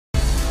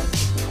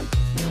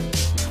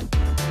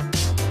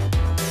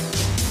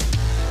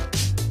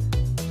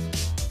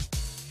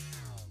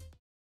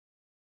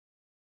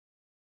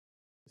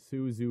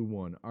SueZhoo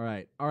won. All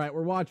right. All right,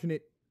 we're watching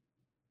it.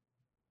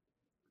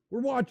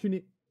 We're watching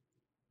it.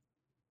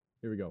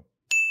 Here we go.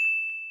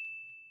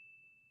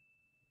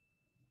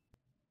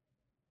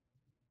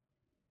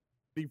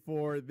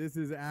 Before this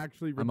is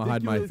actually ridiculous. I'm gonna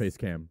hide my face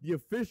cam. The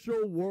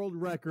official world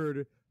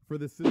record for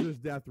the Cizzorz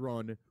death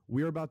run.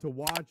 We're about to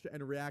watch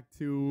and react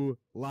to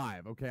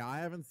live. Okay, I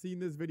haven't seen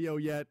this video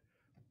yet,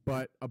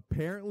 but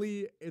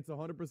apparently it's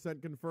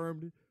 100%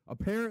 confirmed.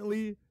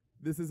 Apparently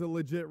this is a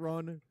legit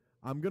run.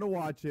 I'm gonna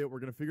watch it. We're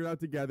gonna figure it out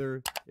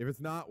together. If it's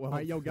not, well,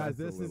 yo, guys,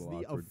 this is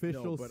the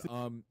official. No,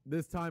 but,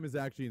 this time is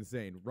actually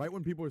insane. Right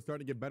when people are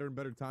starting to get better and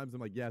better times, I'm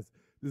like, yes,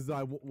 this is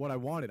what I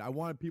wanted. I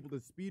wanted people to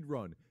speed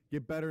run,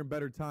 get better and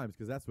better times,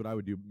 because that's what I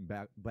would do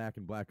back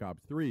in Black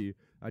Ops 3.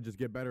 I just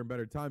get better and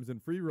better times in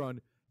free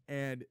run,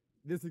 and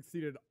this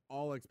exceeded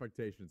all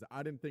expectations.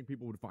 I didn't think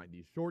people would find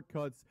these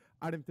shortcuts.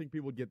 I didn't think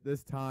people would get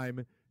this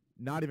time.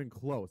 Not even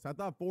close. I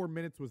thought 4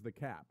 minutes was the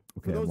cap.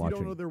 Okay, for those who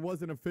don't know, there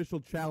was an official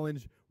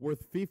challenge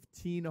worth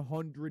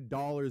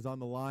 $1,500 on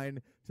the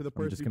line to the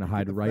person. I'm just gonna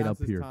hide right up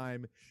here.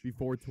 Time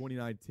before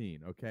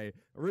 2019. Okay,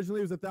 originally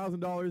it was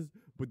 $1,000,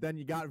 but then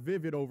you got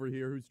Vivid over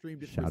here who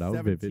streamed it for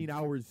 17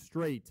 hours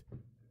straight.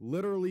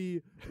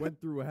 Literally went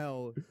through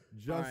hell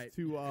just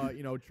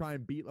to try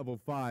and beat level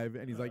 5.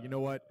 And he's like, you know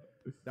what?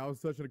 That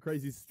was such a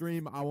crazy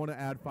stream. I want to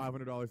add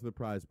 $500 to the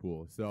prize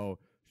pool. So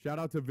shout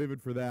out to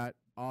Vivid for that.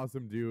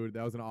 Awesome, dude.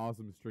 That was an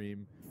awesome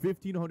stream.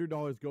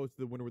 $1,500 goes to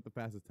the winner with the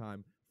fastest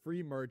time,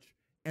 free merch,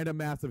 and a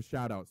massive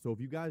shout out. So if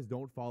you guys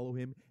don't follow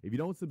him, if you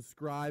don't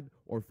subscribe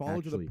or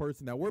follow to the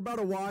person that we're about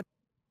to watch.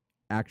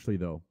 Actually,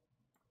 though.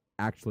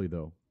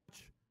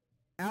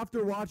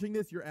 After watching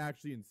this, you're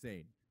actually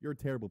insane. You're a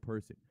terrible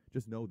person.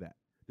 Just know that.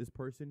 This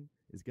person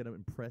is going to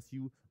impress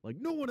you like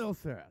no one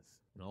else has.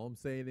 And all I'm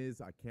saying is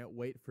I can't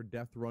wait for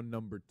Death Run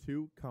number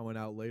 2 coming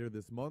out later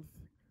this month.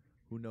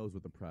 Who knows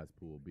what the prize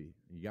pool will be.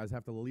 You guys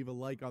have to leave a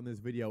like on this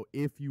video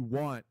if you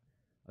want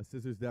a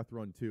Cizzorz Death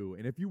Run 2.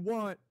 And if you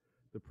want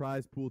the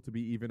prize pool to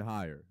be even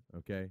higher,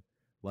 okay?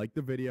 Like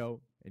the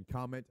video and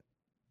comment,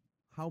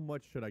 how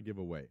much should I give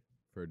away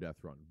for a death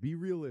run? Be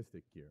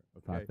realistic here,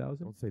 okay? $5,000?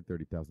 Don't say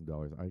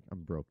 $30,000.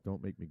 I'm broke.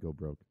 Don't make me go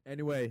broke.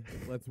 Anyway,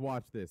 let's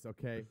watch this,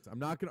 okay? I'm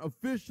not going to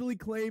officially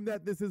claim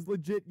that this is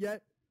legit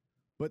yet,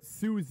 but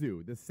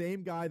SueZhoo, the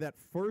same guy that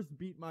first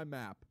beat my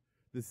map,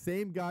 the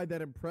same guy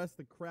that impressed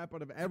the crap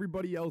out of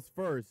everybody else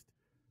first,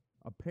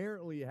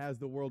 apparently has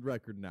the world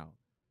record now.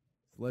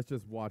 So let's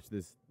just watch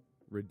this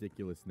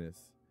ridiculousness.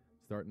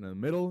 Starting in the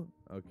middle,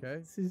 okay?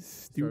 This is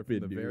stupid,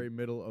 Start from the very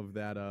middle of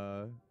that,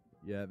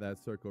 that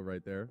circle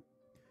right there.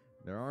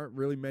 There aren't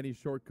really many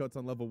shortcuts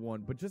on level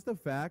 1, but just the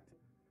fact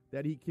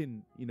that he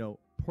can,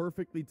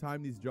 perfectly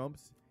time these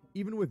jumps,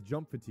 even with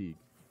jump fatigue.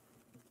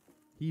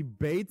 He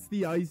baits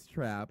the ice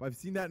trap. I've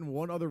seen that in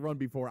one other run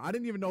before. I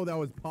didn't even know that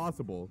was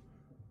possible.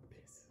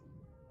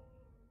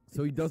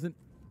 So he doesn't...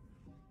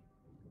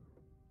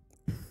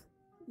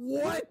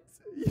 What?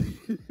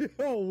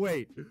 Oh,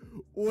 wait.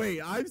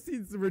 I've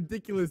seen some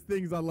ridiculous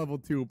things on level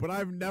 2, but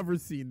I've never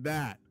seen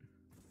that.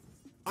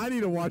 I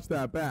need to watch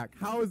that back.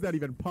 How is that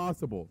even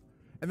possible?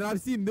 And then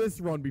I've seen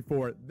this run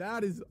before.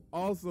 That is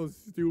also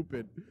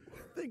stupid.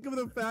 Think of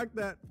the fact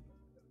that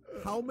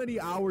how many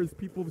hours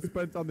people have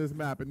spent on this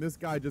map, and this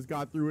guy just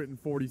got through it in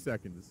 40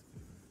 seconds.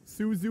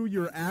 SueZhoo,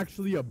 you're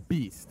actually a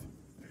beast.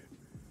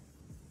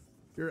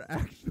 You're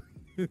actually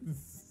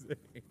insane,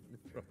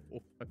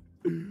 bro.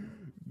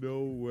 No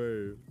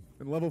way.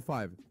 And level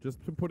 5,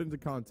 just to put into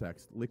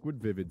context, Liquid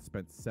Vivid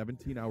spent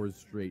 17 hours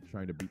straight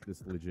trying to beat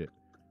this legit.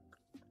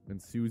 And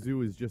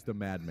SueZhoo is just a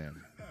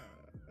madman.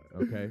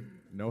 Okay?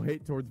 No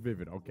hate towards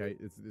Vivid, okay?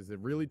 It's a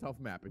really tough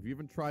map. If you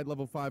haven't tried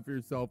level 5 for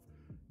yourself,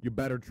 you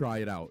better try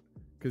it out.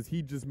 Because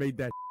he just made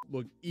that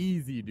look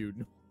easy,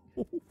 dude.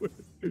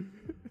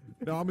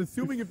 Now, I'm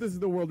assuming if this is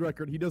the world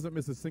record, he doesn't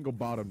miss a single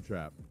bottom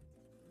trap.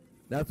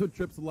 That's what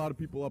trips a lot of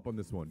people up on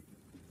this one.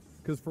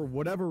 Because for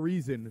whatever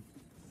reason,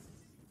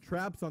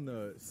 traps on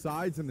the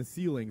sides and the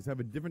ceilings have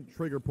a different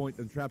trigger point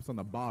than traps on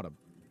the bottom.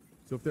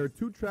 So if there are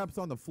 2 traps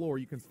on the floor,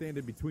 you can stand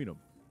in between them.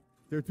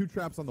 If there are 2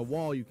 traps on the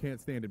wall, you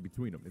can't stand in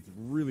between them. It's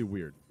really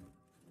weird.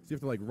 So you have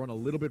to like run a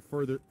little bit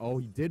further. Oh,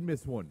 he did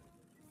miss one.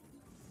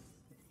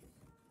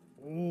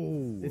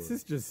 Oh.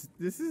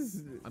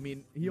 I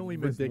mean, he only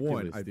missed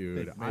one,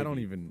 dude. I don't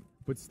even,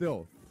 but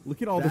still,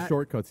 look at all the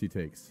shortcuts he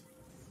takes.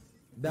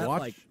 Watch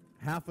like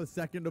half a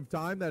second of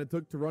time that it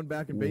took to run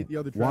back and bait the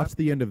other trap. Watch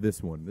the end of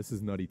this one. This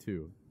is nutty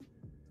too.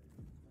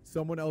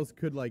 Someone else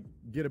could like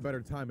get a better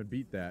time and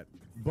beat that,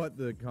 but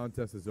the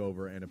contest is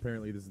over, and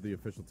apparently this is the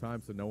official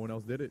time, so no one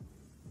else did it.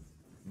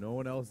 No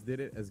one else did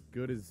it as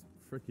good as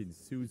freaking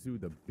SueZhoo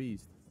the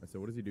Beast. So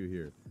what does he do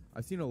here?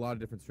 I've seen a lot of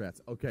different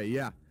strats. Okay,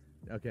 yeah.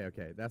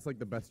 Okay. That's like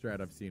the best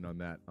strat I've seen on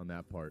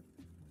that part.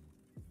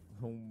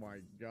 Oh my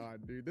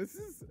god, dude.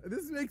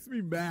 This makes me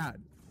mad.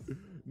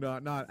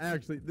 Not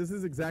actually. This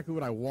is exactly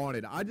what I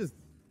wanted.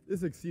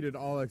 This exceeded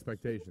all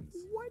expectations.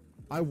 What?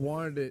 I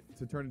wanted it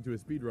to turn into a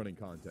speedrunning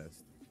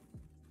contest.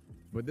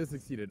 But this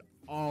exceeded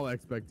all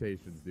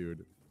expectations,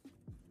 dude.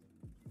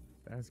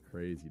 That's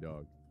crazy,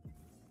 dog.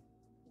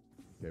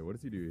 Okay, what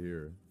does he do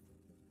here?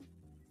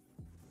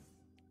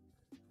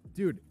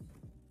 Dude,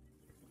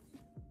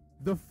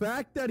 the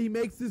fact that he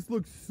makes this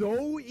look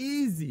so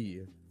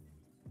easy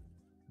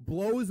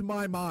blows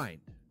my mind.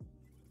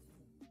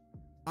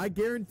 I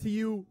guarantee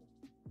you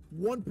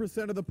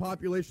 1% of the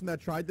population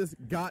that tried this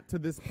got to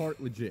this part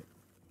legit.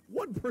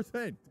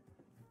 1%.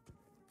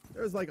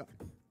 There's like a...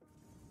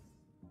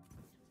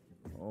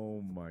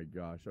 Oh my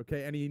gosh.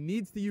 Okay, and he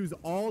needs to use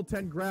all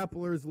 10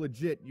 grapplers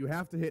legit. You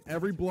have to hit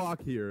every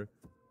block here.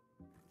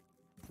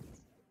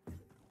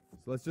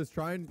 So let's just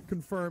try and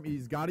confirm.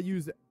 He's got to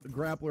use a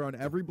grappler on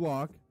every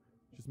block.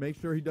 Just make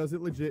sure he does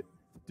it legit.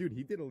 Dude,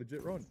 he did a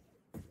legit run.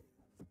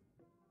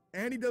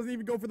 And he doesn't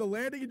even go for the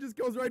landing. He just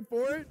goes right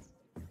for it.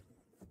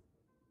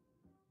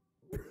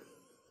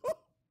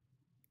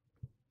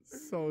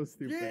 So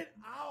stupid. Get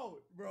out,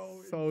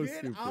 bro. So Get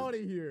stupid. out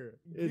of here.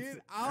 It's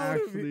Get out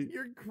of actually- it.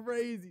 You're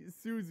crazy.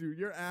 SueZhoo,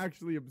 you're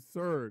actually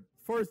absurd.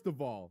 First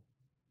of all,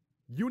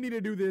 you need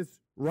to do this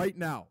right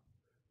now.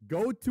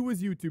 Go to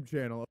his YouTube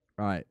channel.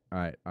 All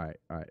right.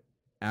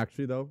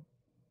 Actually, though,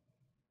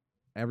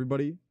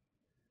 everybody,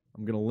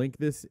 I'm going to link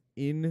this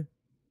in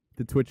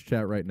the Twitch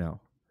chat right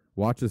now.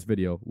 Watch this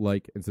video,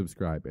 like, and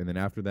subscribe. And then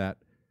after that,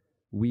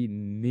 we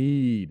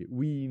need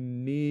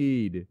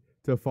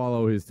to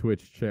follow his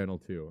Twitch channel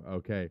too,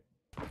 okay?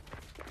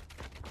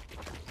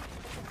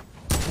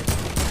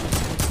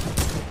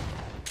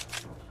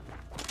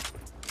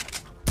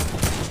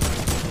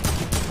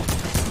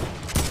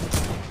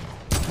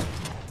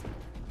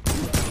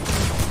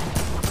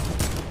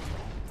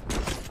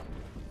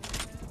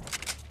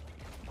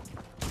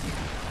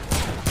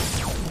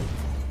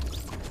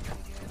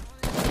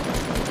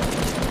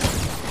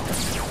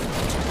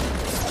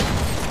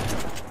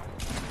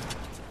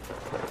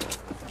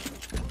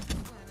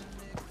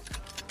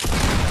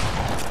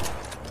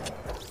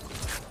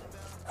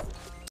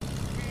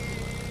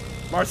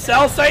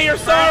 Marcel, say you're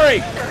sorry!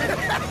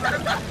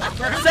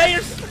 Say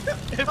you're...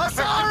 I'm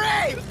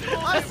sorry!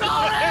 I'm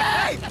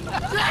sorry!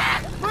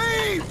 Jack,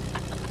 please!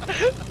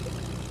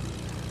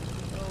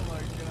 Oh my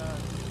god.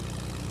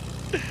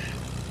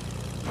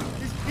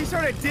 He's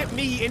trying to dip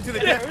me into the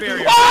death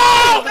barrier.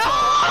 Oh!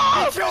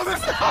 No! He killed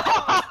us!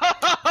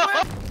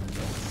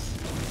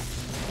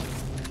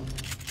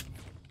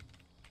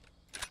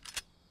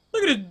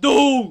 Look at this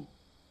dude!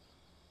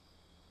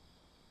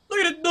 Look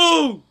at this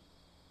dude!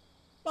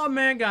 My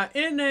man got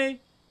dakotaz.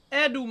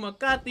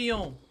 Look at this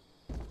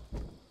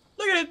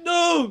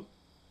dude!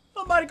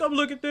 Somebody come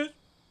look at this.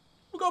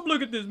 Come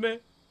look at this, man.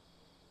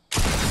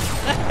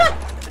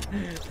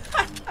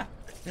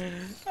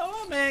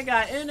 Oh, my man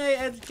got NA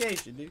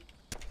education, dude.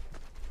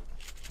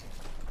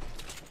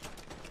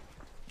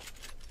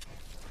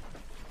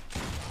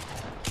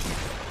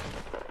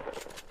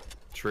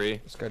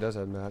 Tree. This guy does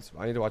have mats.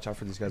 I need to watch out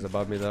for these guys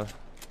above me, though.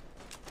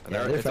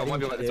 Yeah, it's all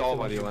 1v1. It's all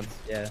 1v1.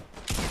 Yeah.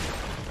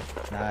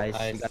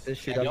 Nice. You got this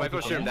shit up. You might be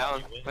able to shoot him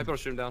down. Might be able to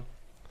shoot him down.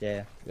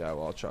 Yeah. Yeah,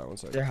 well, I'll try one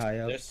second. They're high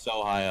up. They're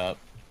so high up.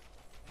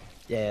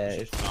 Yeah.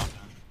 It's...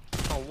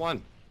 Oh,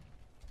 one.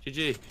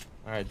 GG.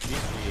 Alright,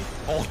 GG.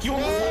 Oh, you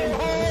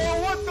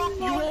almost let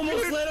him, you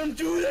almost let him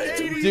do that,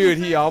 Dude,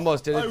 he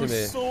almost did it to me. I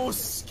was so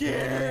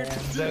scared.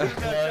 Yeah. Dude,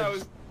 that guy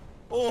was...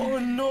 Oh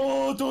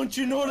no, don't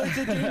you know that's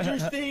a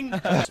dangerous thing?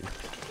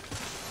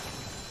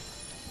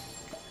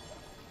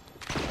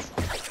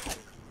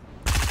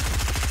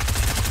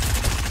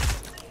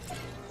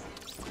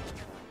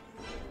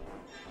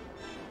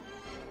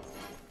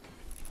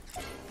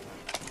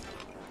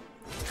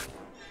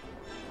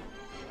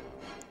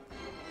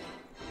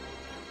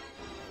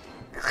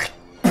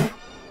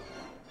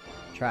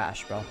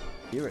 Trash, bro.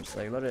 Viewers,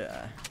 like, literally,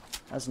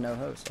 that's no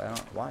host. I don't.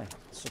 Why?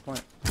 What's the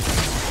point?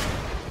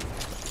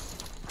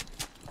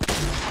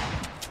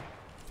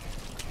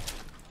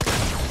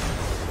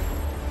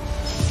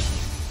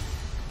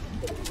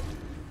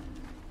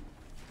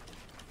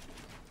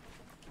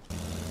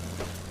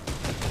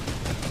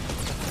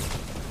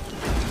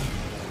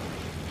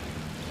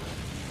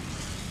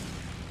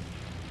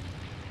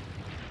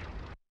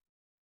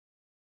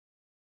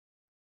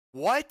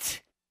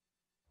 What?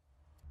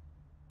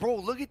 Bro,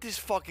 look at this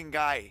fucking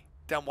guy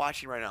that I'm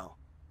watching right now.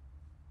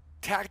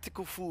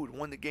 Tactical Food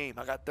won the game.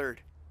 I got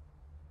third.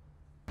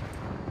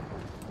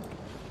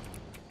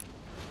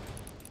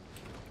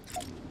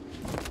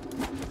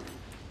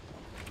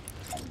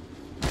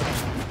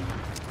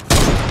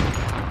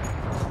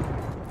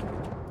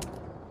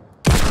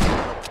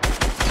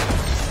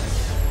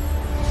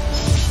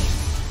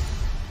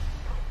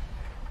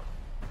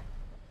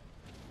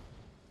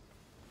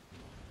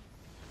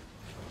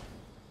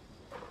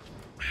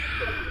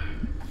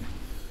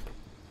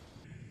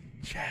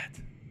 Chat.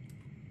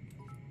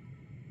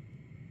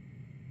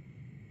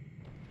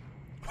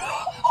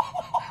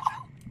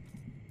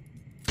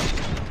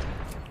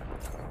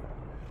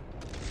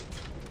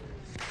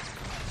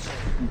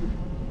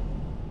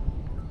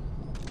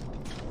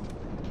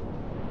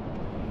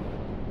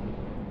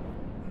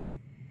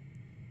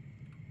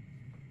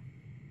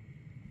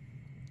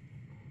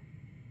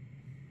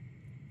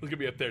 Look at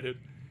me up there, dude.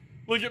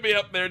 Look at me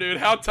up there, dude.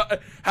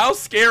 How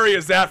scary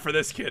is that for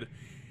this kid?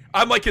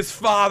 I'm like his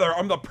father.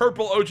 I'm the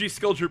purple OG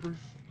skill trooper.